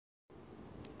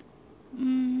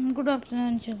Good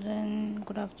afternoon, children.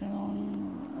 Good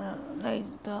afternoon,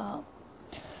 Laita,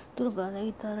 Durga,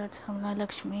 Laita, Rathamna,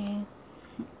 Lakshmi,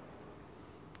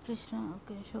 Krishna,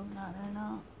 Keshav,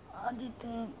 Narayana,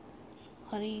 Aditya,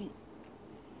 Hari,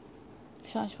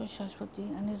 Shashwati,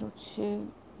 Anirudh, Shiv,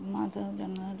 Madhav,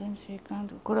 Janardhan,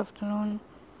 Shrikant. Good afternoon.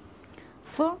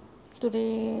 So,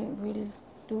 today we'll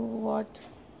do what?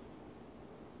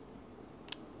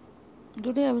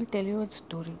 Today I will tell you a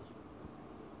story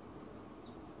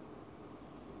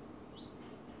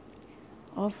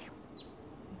of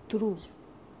Dhruv.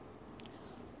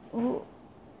 Who,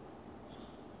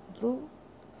 Dhruv,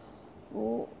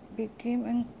 who became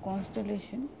a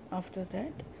constellation after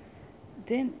that.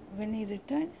 Then, when he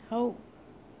returned, uh,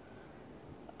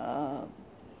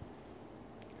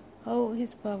 how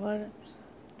his power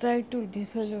tried to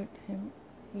dissolve him,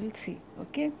 we'll see.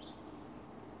 Okay,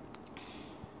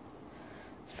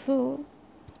 so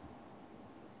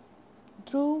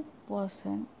Dhruv was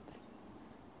a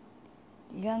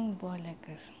young boy like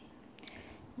us.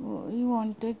 He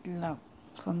wanted love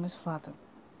from his father,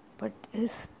 but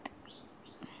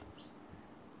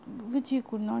which he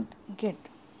could not get,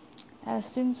 as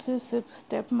since his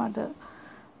stepmother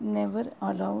never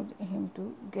allowed him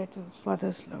to get his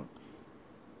father's love.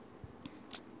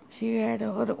 She had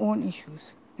her own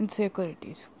issues,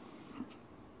 insecurities.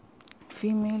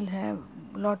 Female have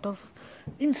lot of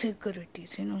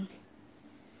insecurities.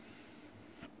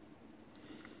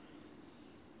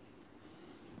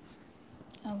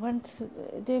 Once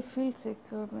they feel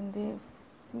secure when they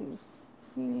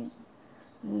feel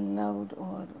loved,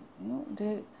 or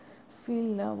they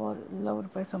feel love or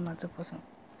loved by some other person,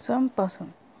 some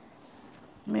person,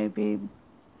 maybe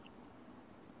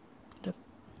the,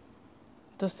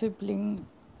 the sibling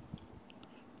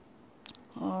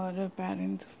or the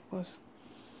parents, of course.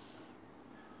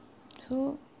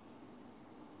 So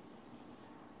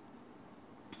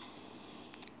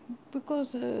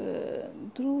because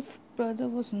Dhruv's brother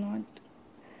was not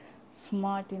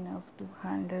smart enough to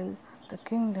handle the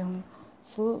kingdom,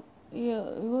 so he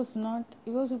was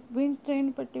being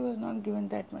trained, but he was not given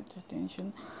that much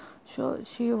attention. So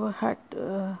she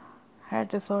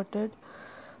had resorted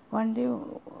one day.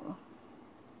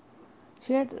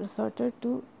 She had resorted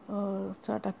to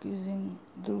start accusing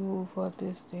Dhruv for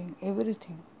this thing,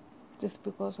 everything, just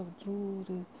because of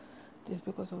Dhruv, just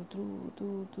because of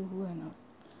Dhruv, and all.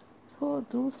 So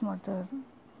Dhruv's mother,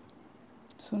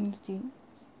 Suniti,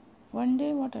 one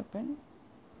day what happened?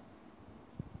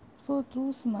 So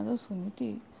Dhruv's mother,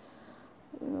 Suniti,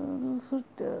 should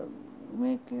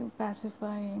make him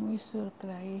pacify him. He used to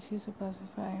cry. She used to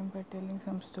pacify him by telling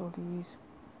some stories.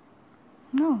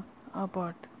 No,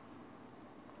 about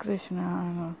Krishna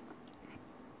and all.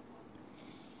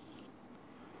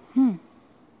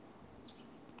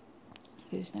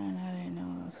 Krishna and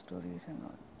Narayana stories and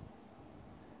all.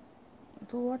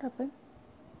 So what happened?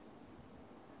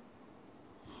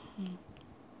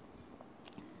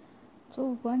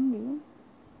 So one day,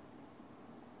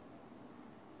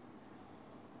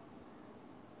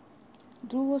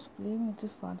 Dhruv was playing with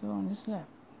his father on his lap,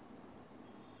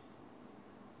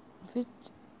 which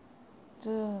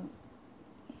the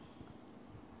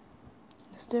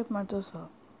stepmother saw.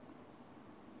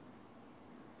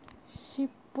 She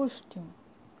pushed him.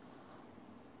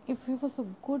 If he was a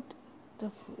good,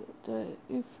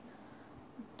 if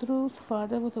Dhruv's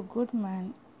father was a good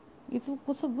man, it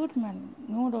was a good man,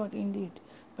 no doubt indeed,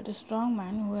 but a strong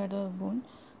man who had a bone,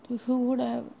 who would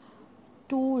have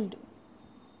told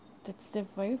that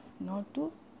stepwife not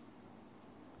to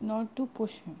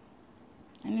push him,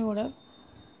 and he would have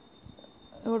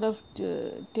told her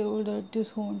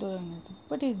disowned or anything,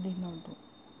 but he did not do,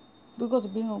 because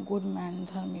being a good man,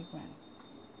 dharmic man,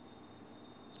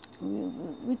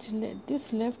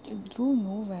 this left Dhruv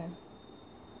nowhere.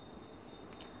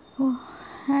 Oh,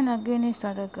 and again he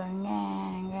started crying.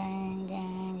 Gang, gang,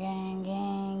 gang, gang,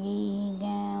 gang,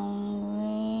 gang,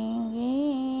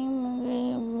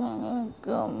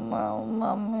 come on,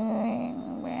 mommy,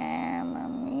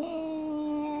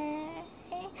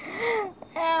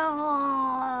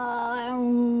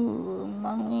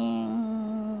 mommy.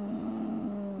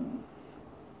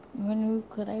 When you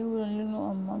cry, you only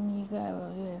know mommy.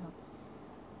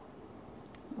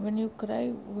 When you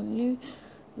cry, only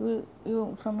you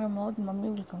from your mouth, mommy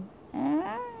will come.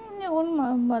 And your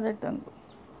own mother tongue.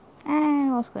 And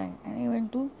he was crying. And he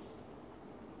went to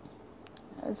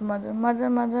his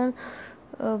mother.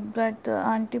 That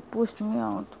auntie pushed me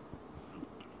out.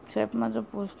 Stepmother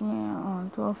pushed me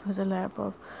onto of the lap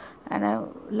of, and I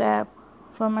lap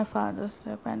from my father's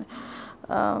lap, and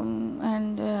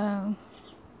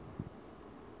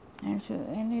And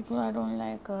he told, I don't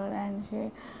like her,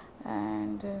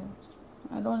 and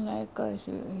I don't like her.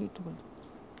 He told.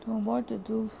 So what to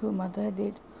do? So mother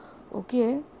did.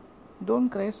 Okay, don't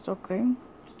cry, stop crying,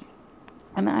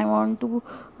 and I want to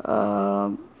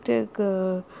take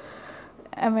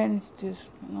amends this.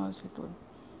 No, she told.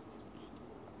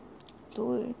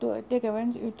 To take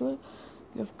amends, he told,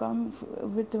 you've come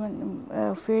with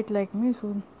fate like me,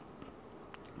 so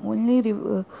only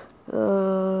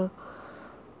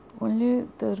only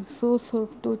the resource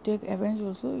to take revenge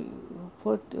also,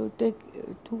 for to take,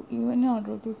 to even in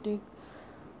order to take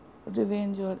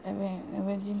revenge or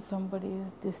avenging somebody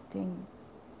is this thing,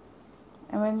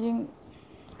 avenging,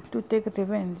 to take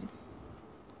revenge,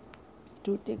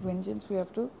 to take vengeance, we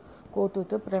have to go to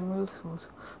the primal source.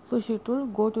 So she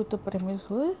told, go to the primal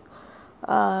source,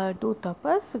 do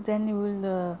tapas, then you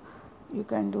will you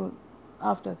can do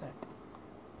after that.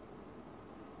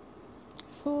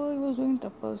 So he was doing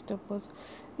tapas.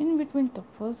 In between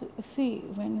tapas, see,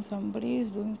 when somebody is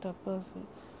doing tapas,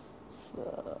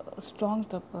 strong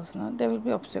tapas, na, there will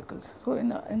be obstacles. So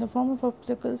in the form of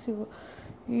obstacles,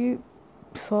 he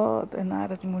saw the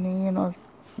Narad Muni,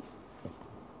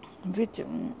 which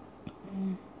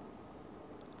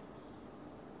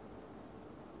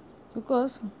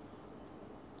because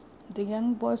the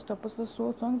young boy's tapas was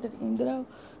so strong that Indra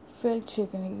felt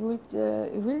shaken.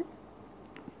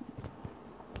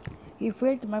 He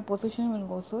felt my position will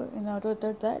go. So in order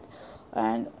to that,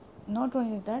 and not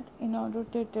only that, in order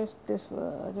to test this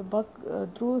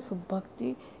Dhruva's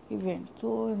bhakti, he went.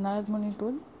 So Narad Muni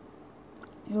told,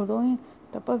 you're doing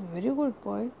tapas very good,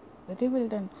 boy, very well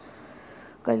done.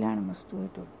 Kalyan must do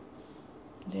it.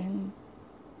 Then,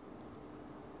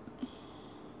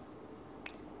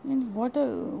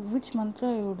 which mantra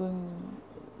are you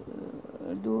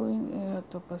doing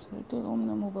tapas? I told, Om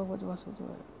Namo Bhagavate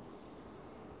Vasudevaya.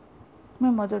 My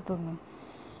mother told me,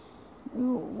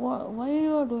 why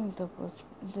you are doing tapas?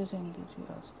 This English, she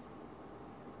asked.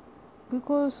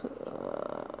 Because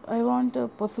I want a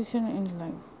position in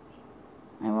life.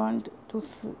 I want to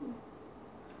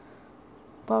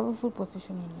powerful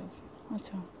position in life.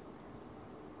 Achha.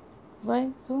 Why?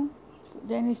 So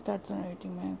then he starts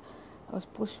narrating. I was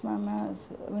pushed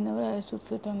whenever I used to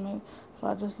sit on my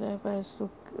father's lap,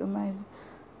 my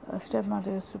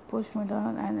stepmother used to push me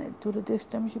down, and to this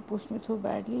time she pushed me so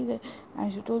badly that,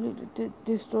 and she told me,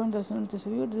 this throne doesn't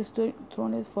deserve you, this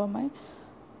throne is for my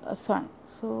son,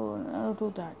 so I'll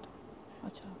do that.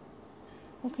 Achha.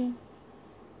 Okay.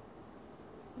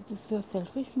 Is this your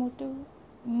selfish motive?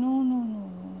 No.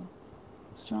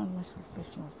 It's not my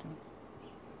selfish motive.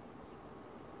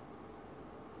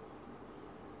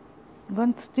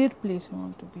 One state place I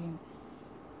want to be in.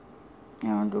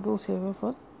 I want to do seva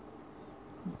for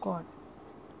God.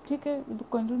 Okay, to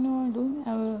continue on doing,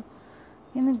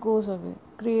 it goes away.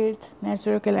 Creates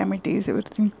natural calamities,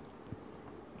 everything.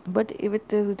 But if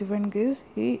it is a different case,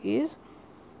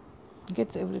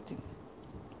 gets everything.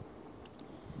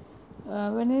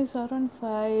 When he's around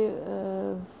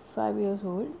 5 years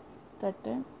old, that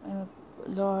time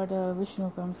Lord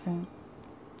Vishnu comes in,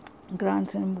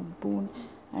 grants him boon,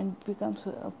 and becomes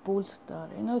a pole star.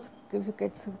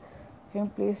 Gets him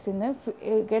placed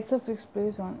gets a fixed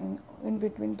place in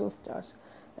between those stars.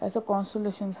 As a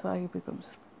constellation star, he becomes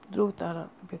Dhruv Tara,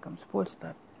 becomes pole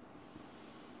star.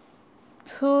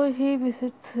 So he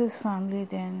visits his family.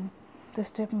 Then the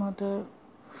stepmother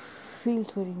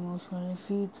feels very emotional and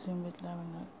feeds him with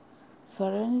lavender.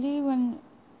 Suddenly, when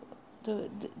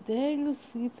there you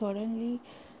see suddenly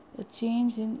a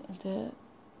change in the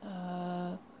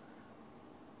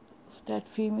that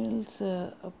female's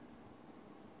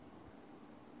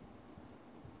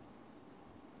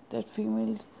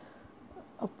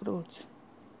approach.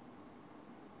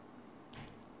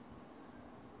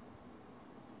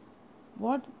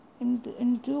 What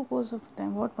in due course of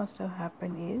time, what must have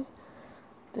happened is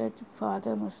that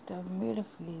father must have made her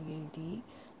feel guilty,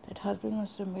 that husband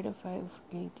must have made her feel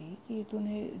guilty कि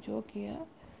तूने जो किया.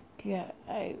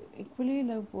 I equally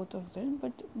love both of them,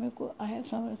 but I have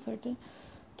some certain,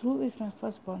 Dhruv is my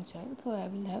firstborn child, so I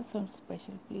will have some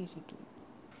special place to it.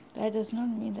 That does not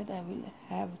mean that I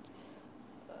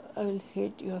will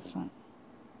hate your son.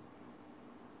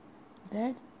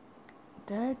 That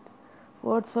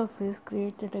words of his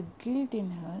created a guilt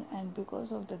in her, and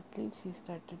because of the guilt, she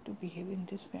started to behave in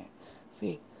this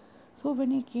way. So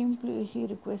when he came, he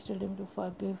requested him to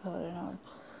forgive her and all.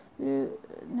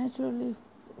 Naturally,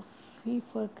 he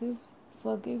forgive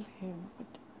him,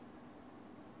 but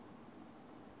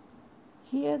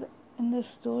here in the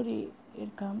story,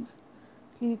 it comes.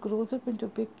 He grows up into a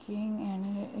big king, and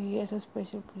he has a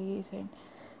special place, and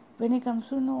When he comes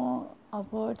to know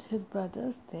about his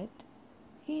brother's death,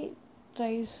 he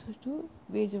tries to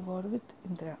wage a war with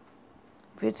Indra,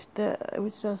 which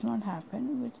does not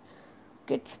happen, which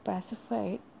gets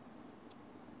pacified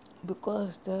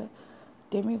because the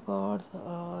demigods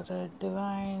or the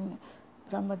divine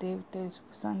Brahmadev tells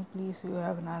son, please, you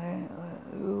have Narayan,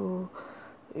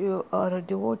 you are a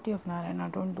devotee of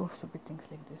Narayana, don't do stupid things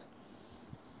like this.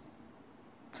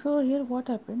 So here what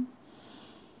happened?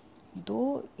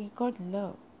 Though he got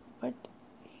love, but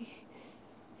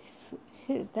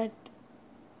that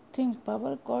thing,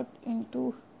 power got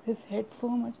into his head so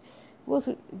much, was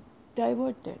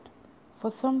diverted for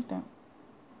some time.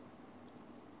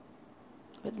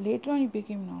 But later on he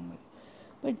became normal.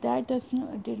 But that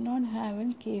did not happen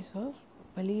in case of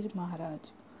Bali Maharaj.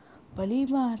 Bali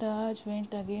Maharaj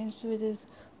went against with his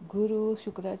guru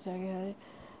Shukracharya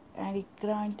and he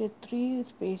granted 3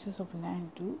 spaces of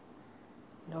land to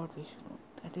Lord Vishnu.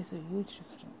 That is a huge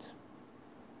difference.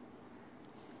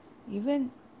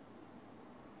 Even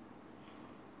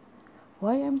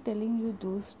why I'm telling you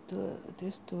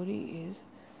this story is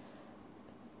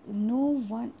no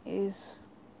one is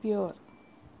pure.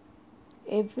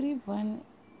 Everyone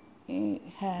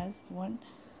has one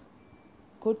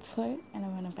good side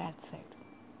and one bad side.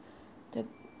 That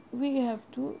we have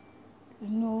to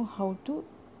know how to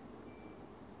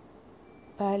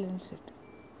balance it.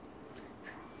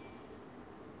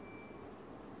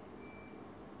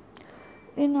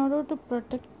 In order to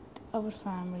protect our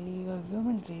family or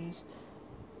human race,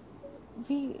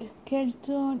 we can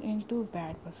turn into a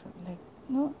bad person. Like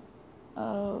no,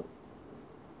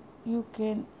 you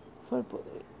can for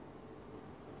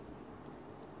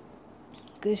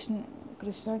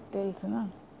Krishna tells na,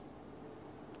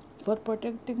 for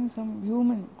protecting some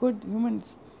good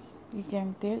humans, you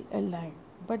can tell a lie,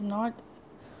 but not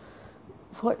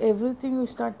for everything you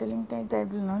start telling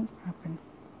that will not happen.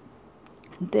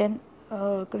 Then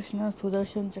Krishna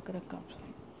Sudarshan Chakra comes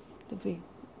the way.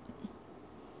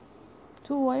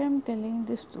 So why I'm telling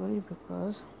this story,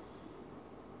 because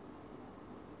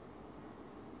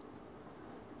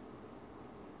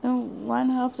one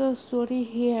half the story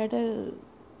he had a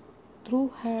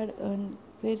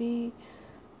very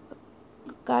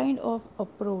kind of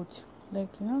approach, like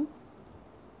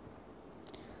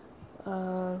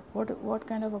what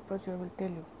kind of approach I will tell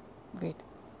you. Wait.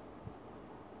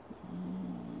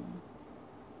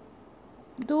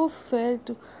 Though felt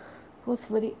was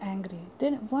very angry.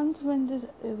 Then once when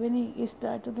he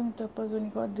started doing tapas, when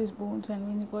he got these bones and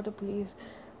when he got a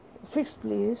fixed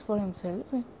place for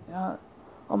himself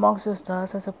amongst the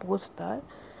stars as a post-star,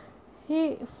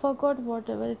 he forgot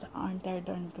whatever his aunt had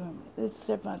done to him, his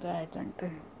stepmother had done to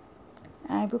him.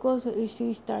 And because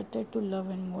she started to love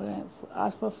him more and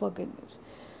ask for forgiveness.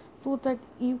 So that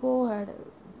ego had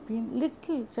been,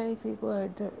 little child's ego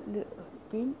had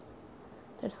been,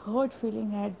 that hurt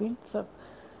feeling had been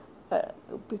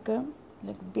become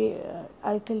like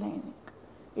alkaline.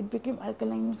 It became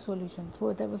alkaline solution,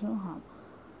 so there was no harm.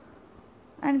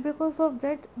 And because of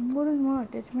that, more and more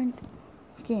attachment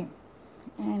came.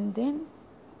 And then,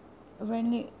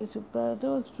 when his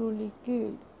brother was truly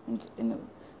killed in a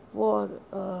war,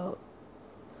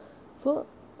 so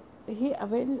he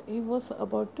was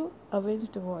about to avenge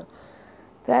the war.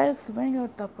 That's when your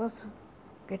tapas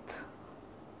gets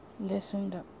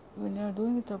lessened up. When you're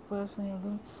doing tapas, when you're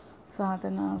doing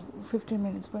sadhana, 15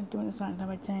 minutes, 20 minutes sadhana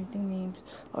by chanting names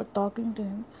or talking to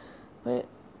him, but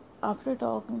after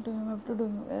talking to him, after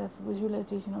doing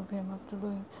visualization of him, after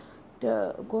doing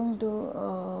going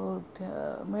to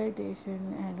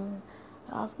meditation and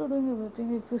after doing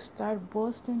everything, if you start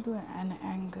burst into an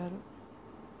anger,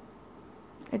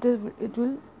 it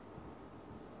will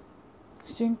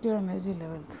sink your energy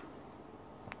levels.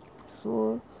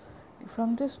 So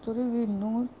from this story we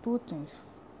know 2 things.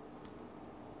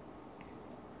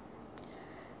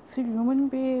 See, human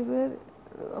behavior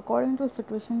according to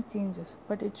situation changes,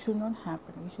 but it should not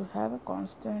happen. We should have a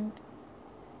constant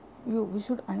we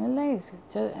should analyze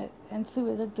it and see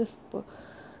whether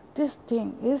this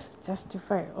thing is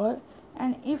justified, or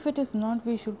and if it is not,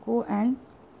 we should go and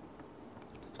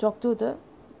talk to the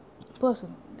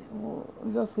person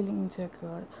you are feeling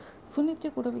insecure. Suniti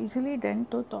could have easily done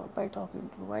to talk by talking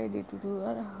to, why did you do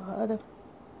her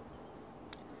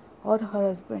or her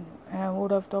husband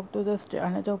would have talked to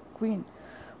another queen,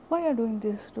 why are you doing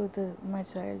this to my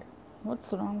child,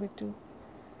 what's wrong with you.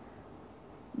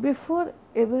 Before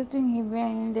everything he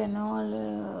went and all,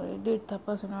 did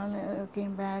tapas and all,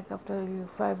 came back after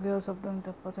 5 years of doing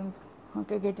tapas and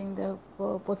getting the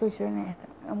position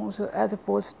also as a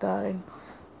post star and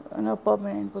a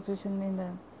permanent position in the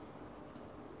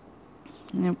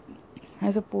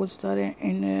as a pole star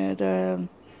in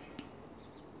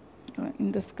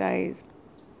the skies.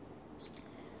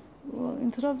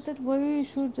 Instead of that, why we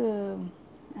should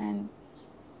and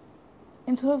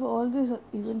instead of all these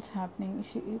events happening,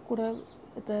 he could have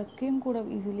the king could have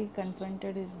easily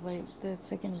confronted his wife, the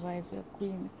second wife, the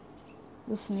queen.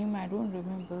 This name I don't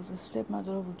remember, the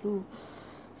stepmother of Drew.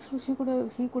 So he could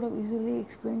have easily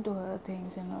explained to her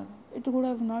things and all. It could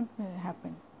have not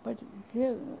happened. But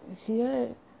here,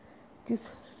 this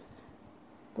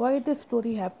why this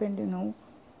story happened,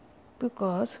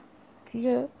 because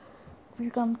here we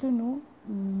come to know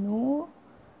no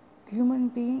human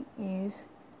being is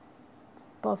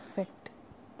perfect.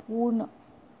 Purna,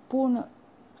 Purna,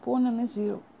 Purna means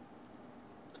zero.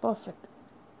 Perfect.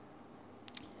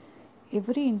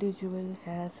 Every individual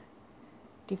has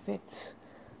defects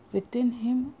within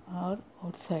him or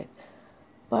outside.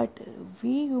 But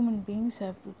we human beings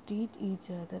have to treat each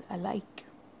other alike.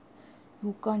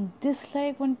 You can't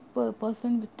dislike one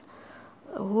person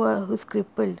who's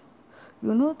crippled.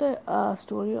 You know the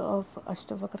story of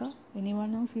Ashtavakra?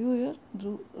 Anyone of you here?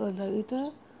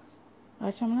 Lalita,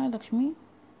 Rachamana, Lakshmi,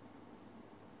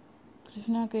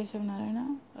 Krishna, Keshav,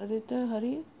 Narayana, Aditya,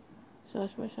 Hari,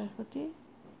 Saraswati,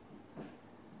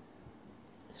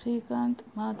 Srikant,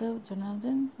 Madhav,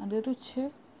 Janardhan,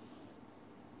 Anirudh.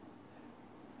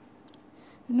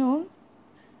 You know,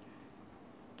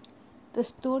 the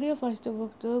story of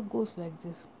Ashtavakra goes like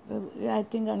this. I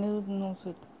think Anirudh knows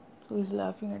it, so he's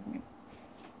laughing at me.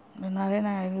 The Narayana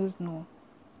Anirudh know.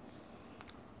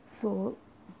 So,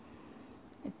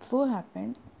 it so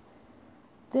happened,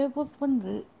 there was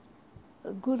one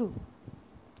guru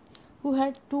who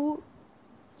had two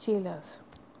chelas.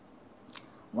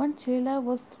 One chela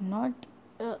was not,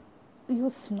 he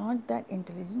was not that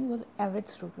intelligent, he was an average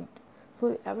student.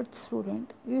 So, average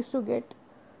student used to get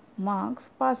marks,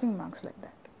 passing marks like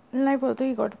that. In life also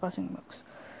he got passing marks.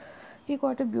 He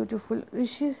got a beautiful,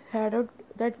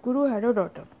 that guru had a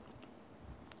daughter.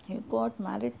 He got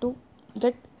married to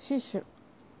that Shishya,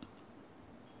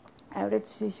 average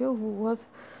Shishya who was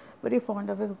very fond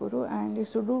of his guru and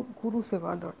used to do Guru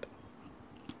Seva a lot.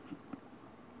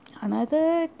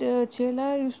 Another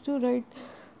chela used to write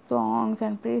songs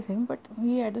and praise him, but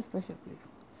he had a special place.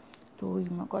 So he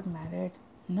got married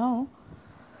now,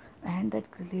 and that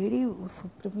lady was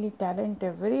supremely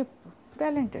talented, very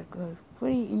talented girl,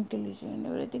 very intelligent,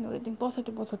 everything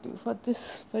positive. For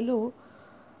this fellow,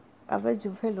 average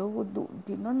fellow who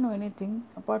did not know anything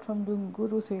apart from doing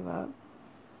Guru Seva,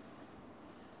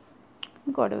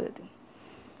 he got everything.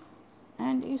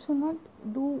 And he should not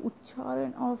do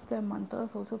Ucharan of the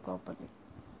mantras also properly.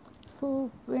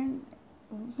 So when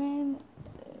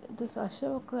this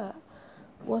Ashtavakra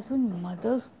was in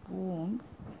mother's womb,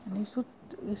 and he should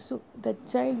that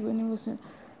child when he was in,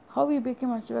 how he became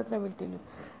Ashtavakra I will tell you.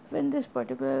 When this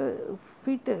particular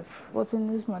fetus was in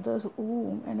his mother's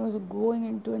womb and was growing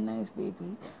into a nice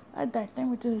baby, at that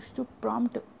time it used to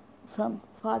prompt from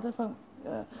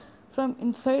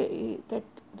inside that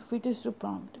fetus to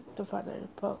prompt the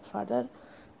father,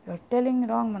 you are telling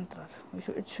wrong mantras.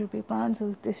 It should be pronounced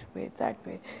this way, that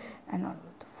way, and all.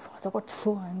 The father got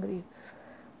so angry.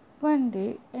 One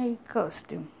day I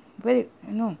cursed him. When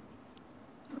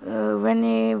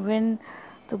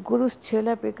the guru's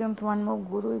chela becomes one more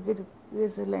guru, he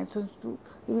has a license to.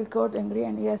 He will get angry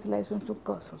and he has a license to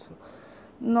curse also.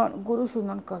 Not guru should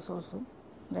not curse also.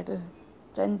 That is,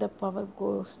 then the power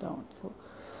goes down. So,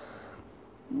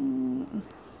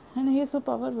 and his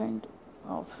power went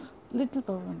off. Little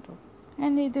power went off,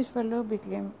 and this fellow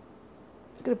became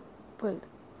crippled.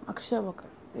 Akshavakas.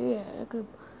 He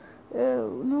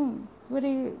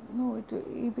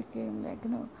became like,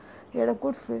 he had a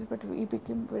good face, but he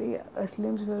became his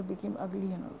limbs became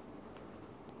ugly,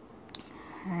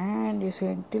 And his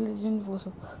intelligence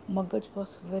Magaj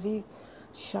was very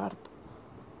sharp.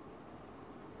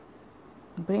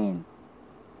 Brain,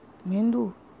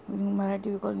 Mendu, in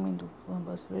Marathi we call Mendu,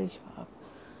 was very sharp.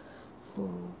 So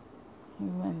he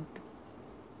went.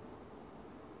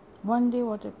 One day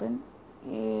what happened?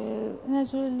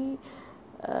 Naturally,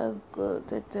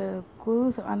 that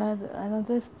Guru's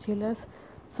another chela's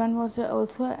son was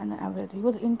also an average. He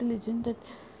was intelligent.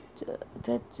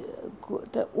 That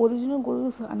the original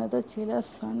Guru's another chela's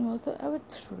son was an average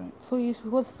student. So he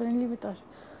was friendly with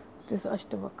this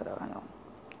Ashtavakra.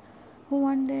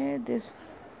 One day this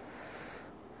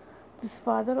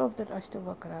father of that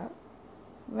Ashtavakra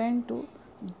went to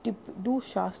do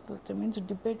Shastra, that means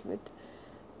debate with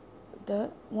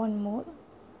the one more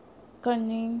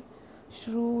cunning,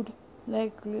 shrewd,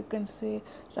 like you can say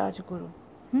Rajguru.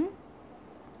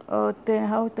 How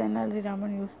Tenali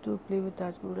Raman used to play with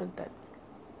Rajguru like that.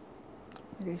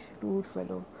 this rude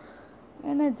fellow.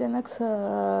 And at Janak's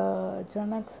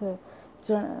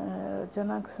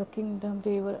kingdom,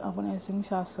 they were organizing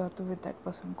Shastra with that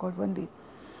person called Vandi.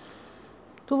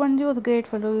 So Vandi was a great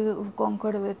fellow who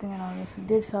conquered everything and all this.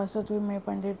 Did Shastra with my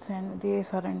Pandits and they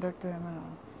surrendered to him and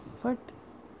all. But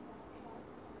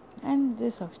and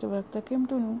this Ashtavakta came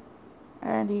to know,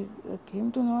 and he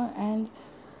came to know, and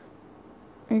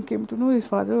he came to know his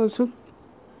father also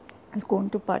is going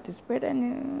to participate,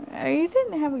 and he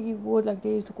didn't have a ego like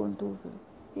they used going to.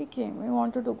 He came. He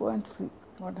wanted to go and see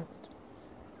what happened.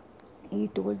 He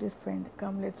told his friend,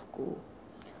 "Come, let's go."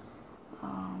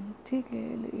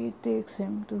 He takes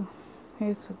him to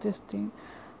his this thing,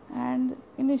 and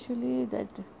initially that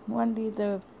one day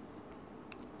the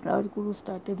Rajguru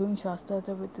started doing Shastra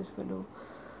with this fellow,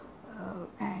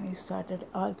 and he started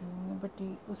arguing, but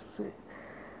he was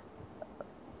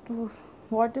to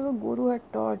whatever Guru had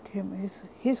taught him,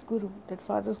 his Guru, that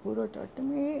father's Guru had taught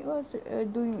him, he was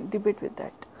doing debate with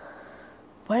that.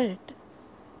 But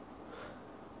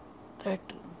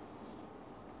that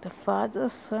the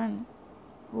father's son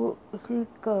who he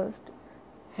cursed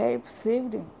helped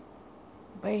saved him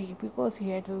because he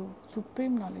had a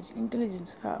supreme knowledge, intelligence,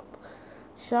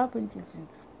 sharp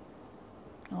intelligence.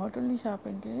 Not only sharp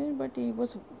intelligence, but he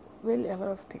was well aware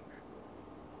of things.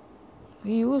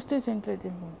 He used his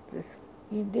intelligence.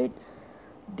 He did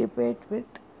debate with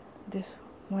this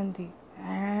Mandi,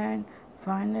 and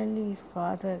finally his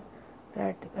father,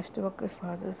 that Ashtavakra's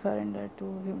father, surrendered to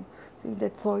him. So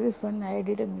that sorry son, I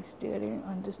did a mistake. I didn't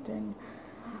understand.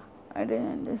 I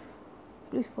didn't understand.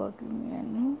 Please forgive me. I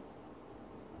know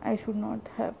I should not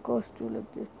have caused you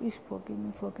like this. Please forgive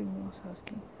me. Forgive me. I was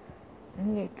asking.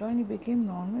 Then later on, he became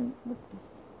normal. But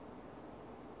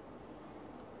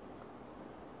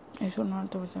I should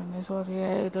not have done this. Sorry,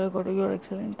 I got you're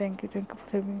excellent. Thank you for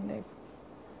saving life.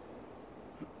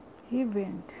 He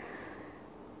went.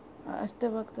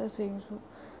 Ashtavakra saying so,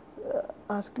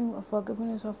 asking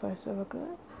forgiveness of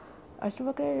Ashtavakra.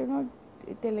 Ashtavakra did not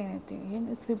tell anything.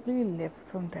 He simply left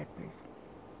from that place.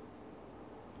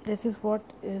 This is what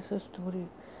is a story.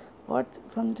 What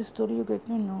from the story you get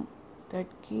to know that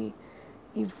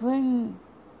even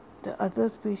the other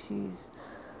species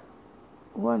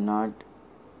who are not,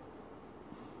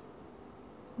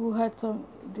 who had some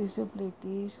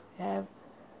disabilities,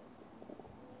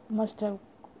 must have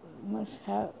must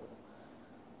have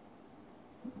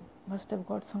must have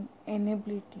got some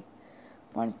inability,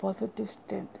 one positive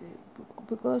strength.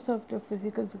 Because of their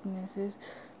physical weaknesses,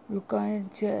 you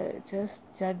can't just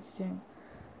judge them.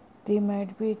 They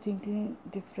might be thinking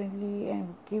differently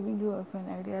and giving you often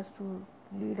ideas to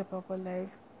lead a proper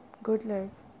life, good life.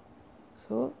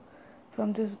 So,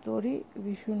 from this story,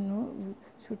 we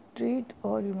should treat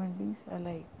all human beings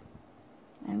alike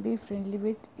and be friendly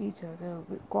with each other,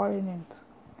 with coordinates,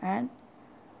 and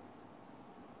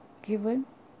given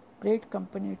great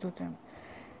company to them.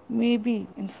 Maybe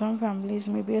in some families,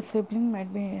 maybe a sibling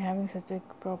might be having such a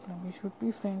problem. We should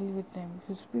be friendly with them.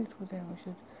 We should speak to them.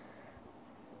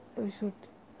 We should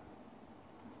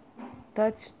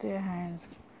touch their hands,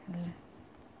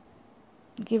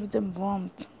 give them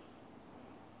warmth,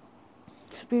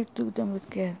 speak to them with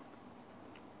care.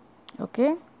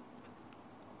 Okay?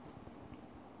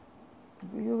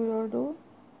 You will all do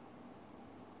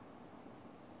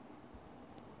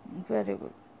very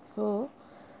good. So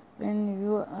when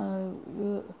you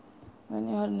when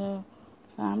you are in a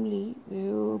family,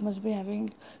 you must be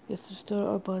having a sister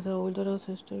or brother, older or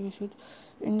sister. You should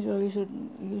enjoy. You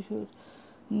should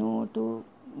know to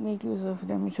make use of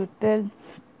them. You should tell.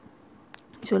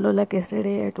 Cholo, like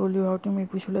yesterday, I told you how to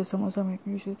make visual samosa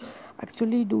making. You should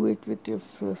actually do it with your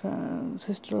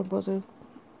sister or brother,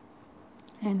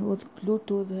 and was glued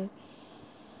to the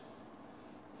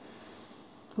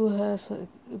who has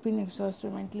been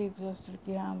exhausted, mentally exhausted.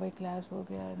 कि हाँ भाई class हो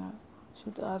गया है ना.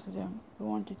 Should ask them. You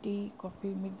want a tea, coffee?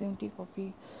 Make them tea,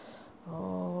 coffee,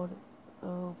 or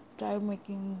try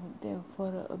making them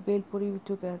for a bel puri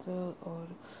together, or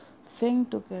sing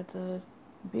together,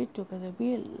 be together,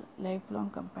 be a lifelong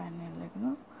companion, like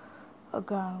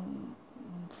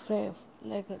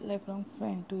like a lifelong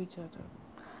friend to each other.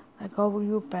 Like how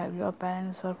your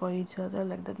parents are for each other,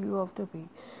 like that you have to be.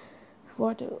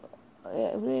 What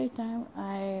every time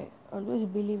I always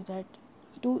believe that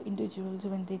two individuals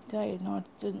when they die, not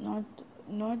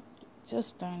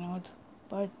just die out,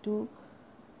 but to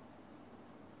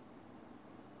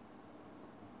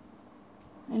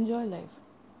enjoy life,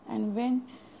 and when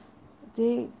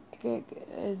they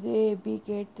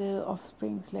beget the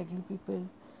offsprings like you people,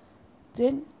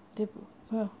 then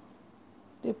uh,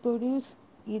 they produce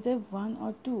either one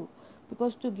or two,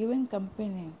 because to give in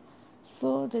company.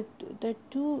 So the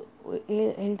two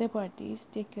elder parties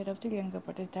take care of the younger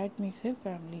parties. That makes a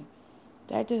family.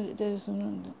 That is there is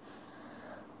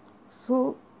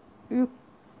so you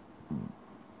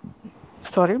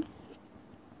sorry.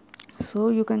 So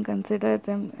you can consider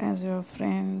them as your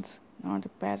friends, not the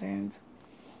parents.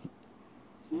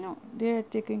 No, they are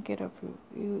taking care of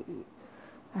you,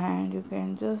 and you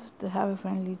can just have a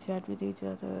friendly chat with each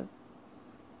other.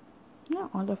 No,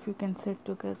 all of you can sit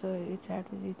together, chat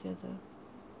with each other,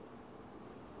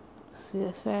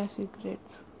 share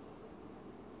secrets,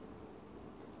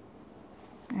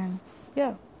 and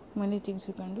yeah, many things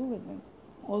you can do with them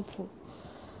also.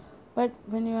 But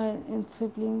when you are in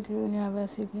sibling, when you have a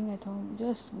sibling at home,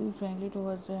 just be friendly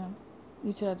towards them,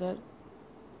 each other,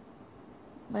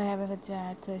 by having a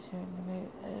chat session, by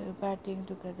batting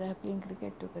together, playing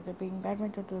cricket together, playing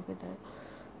badminton together.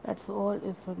 That's all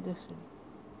is from this.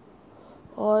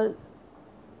 All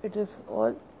it is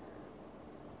all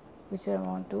which I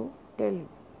want to tell you.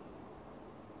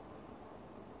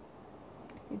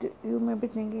 You may be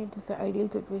thinking it is the ideal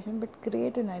situation, but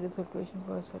create an ideal situation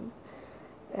for yourself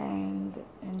and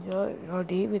enjoy your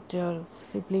day with your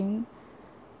sibling,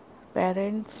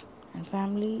 parents, and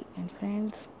family and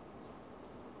friends.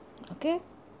 Okay?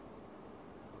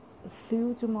 See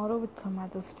you tomorrow with some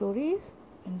other stories.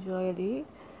 Enjoy your day.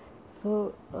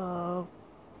 So,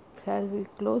 shall we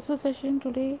close the session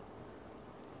today?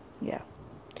 Yeah.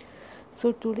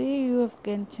 So today you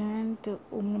can chant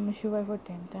Om Namah Shivaya for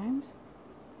 10 times.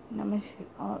 Om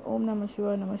Namah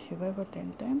Shivaya, Namah Shivaya for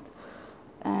 10 times.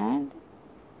 And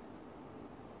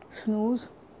snooze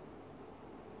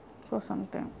for some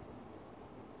time.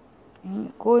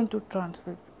 And go into trance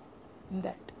with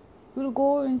that. You will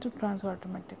go into trance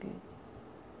automatically.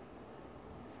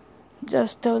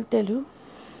 Just I will tell you.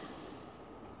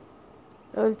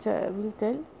 I will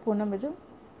tell Poonamidam.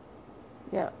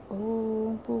 Yeah.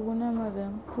 Om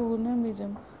Poonamadam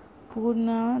Poonamidam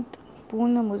Poonat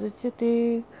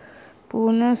Poonamudachyate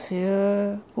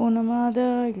Poonasya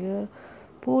Poonamadaya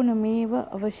Poonameva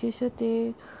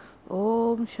Avashishate.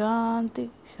 Om Shanti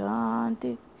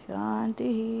Shanti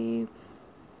Shanti.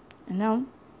 And now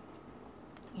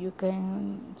you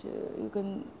can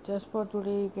just for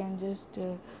today you can just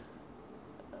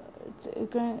you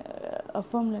can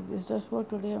affirm like this: just for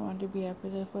today I want to be happy,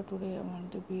 just for today I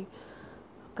want to be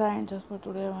kind, just for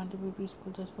today I want to be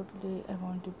peaceful, just for today I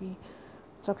want to be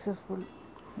successful.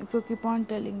 If you keep on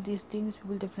telling these things, you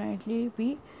will definitely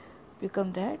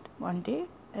become that one day.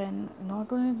 And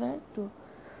not only that,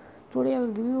 today I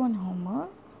will give you one homework.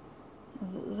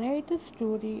 Write a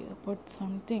story about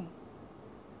something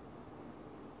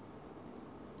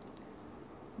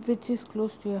which is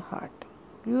close to your heart.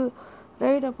 You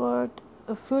write about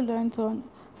a few lines on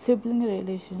sibling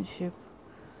relationship,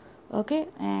 okay,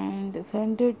 and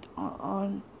send it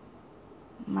on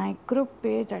my group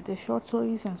page, that is short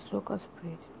stories and slokas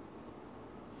page,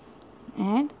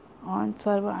 and on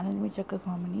Sarva Anandami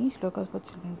Chakraswamini Shlokas for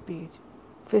Children page,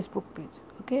 Facebook page,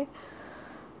 okay,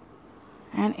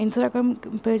 and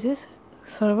Instagram page is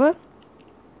Sarva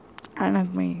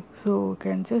Anandami, so you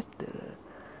can just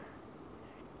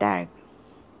tag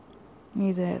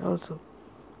me there also,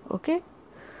 okay.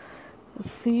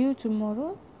 See you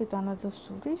tomorrow with another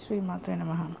story. Sri Matre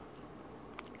Namaha.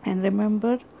 And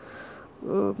remember,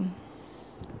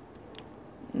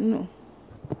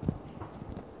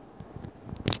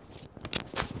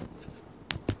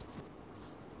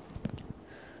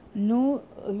 no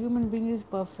human being is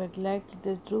perfect, like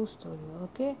the true story,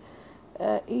 okay.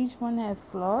 Each one has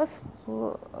flaws,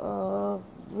 so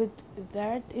with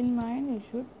that in mind, you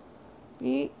should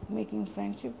be making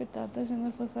friendship with others in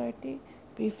the society.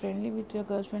 Be friendly with your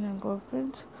girlfriend and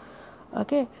boyfriends,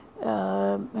 okay.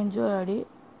 Enjoy your day.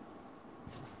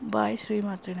 Bye. Sri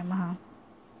Matre Namaha.